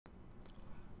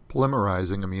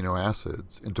polymerizing amino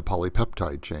acids into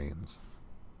polypeptide chains.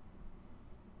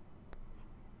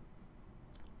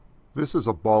 This is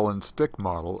a ball and stick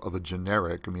model of a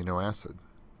generic amino acid.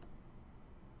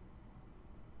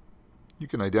 You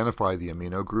can identify the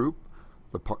amino group,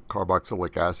 the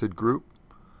carboxylic acid group,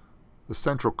 the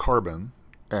central carbon,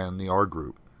 and the R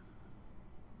group.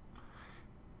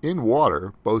 In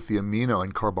water, both the amino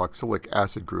and carboxylic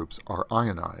acid groups are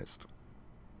ionized.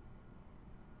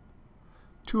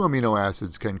 Two amino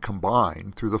acids can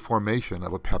combine through the formation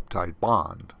of a peptide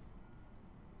bond.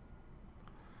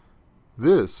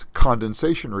 This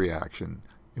condensation reaction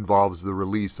involves the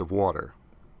release of water.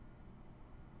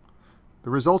 The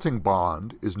resulting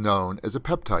bond is known as a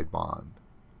peptide bond.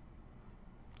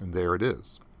 And there it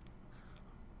is.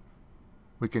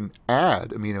 We can add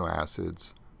amino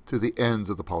acids to the ends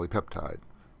of the polypeptide.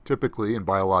 Typically, in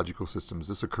biological systems,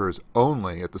 this occurs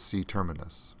only at the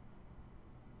C-terminus.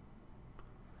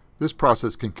 This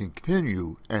process can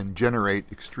continue and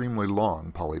generate extremely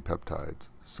long polypeptides,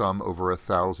 some over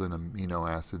 1,000 amino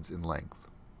acids in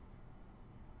length.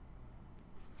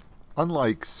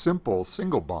 Unlike simple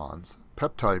single bonds,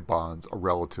 peptide bonds are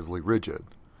relatively rigid.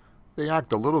 They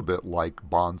act a little bit like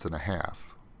bonds and a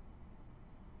half.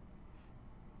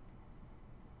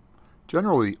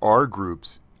 Generally, R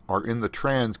groups are in the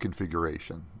trans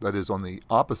configuration, that is, on the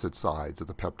opposite sides of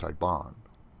the peptide bond.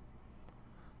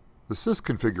 The cis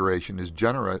configuration is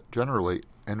generally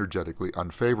energetically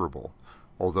unfavorable,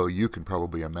 although you can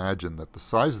probably imagine that the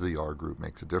size of the R group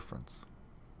makes a difference.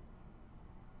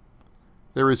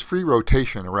 There is free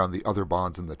rotation around the other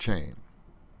bonds in the chain.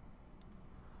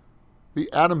 The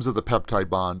atoms of the peptide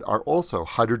bond are also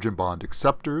hydrogen bond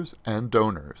acceptors and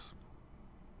donors.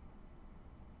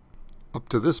 Up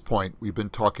to this point, we've been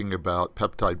talking about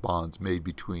peptide bonds made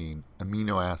between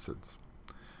amino acids.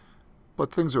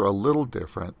 But things are a little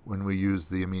different when we use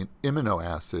the amino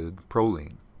acid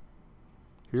proline.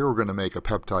 Here we're going to make a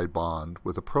peptide bond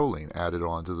with a proline added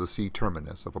onto the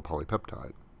C-terminus of a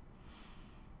polypeptide.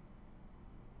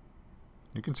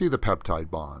 You can see the peptide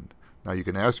bond. Now you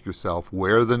can ask yourself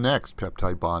where the next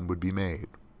peptide bond would be made.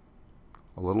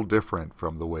 A little different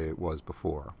from the way it was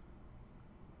before.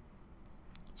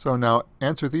 So now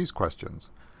answer these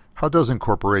questions. How does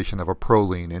incorporation of a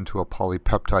proline into a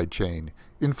polypeptide chain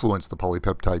influence the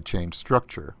polypeptide chain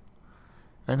structure?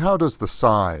 And how does the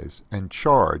size and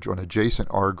charge on adjacent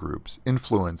R groups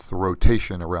influence the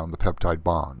rotation around the peptide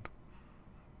bond?